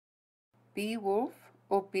Beewolf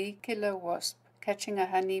or bee-killer wasp catching a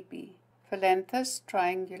honeybee, Philanthus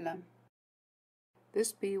triangulum.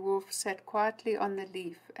 This beewolf sat quietly on the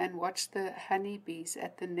leaf and watched the honeybees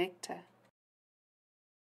at the nectar.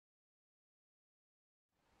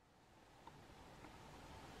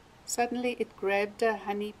 Suddenly it grabbed a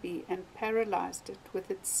honeybee and paralyzed it with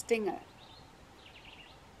its stinger.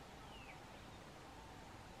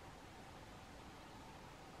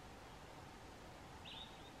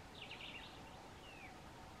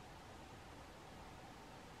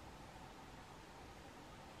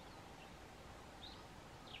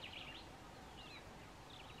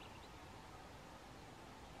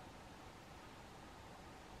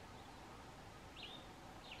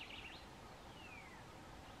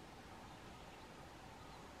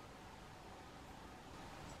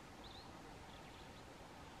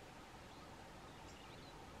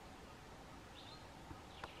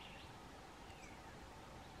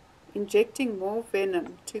 Injecting more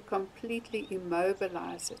venom to completely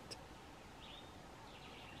immobilize it.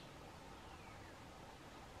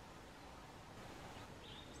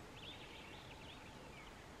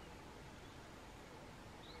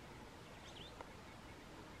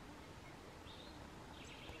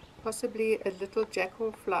 Possibly a little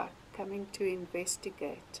jackal fly coming to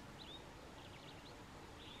investigate.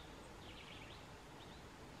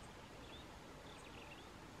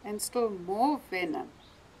 And still more venom.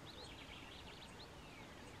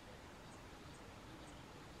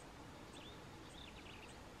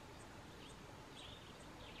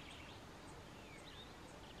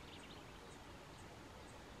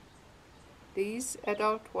 These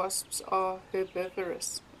adult wasps are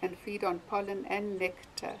herbivorous and feed on pollen and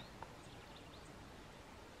nectar.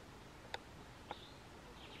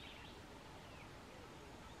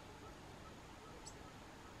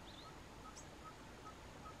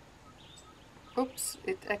 Oops,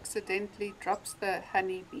 it accidentally drops the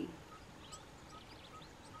honeybee.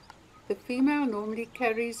 The female normally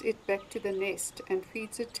carries it back to the nest and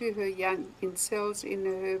feeds it to her young in cells in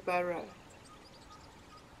her burrow.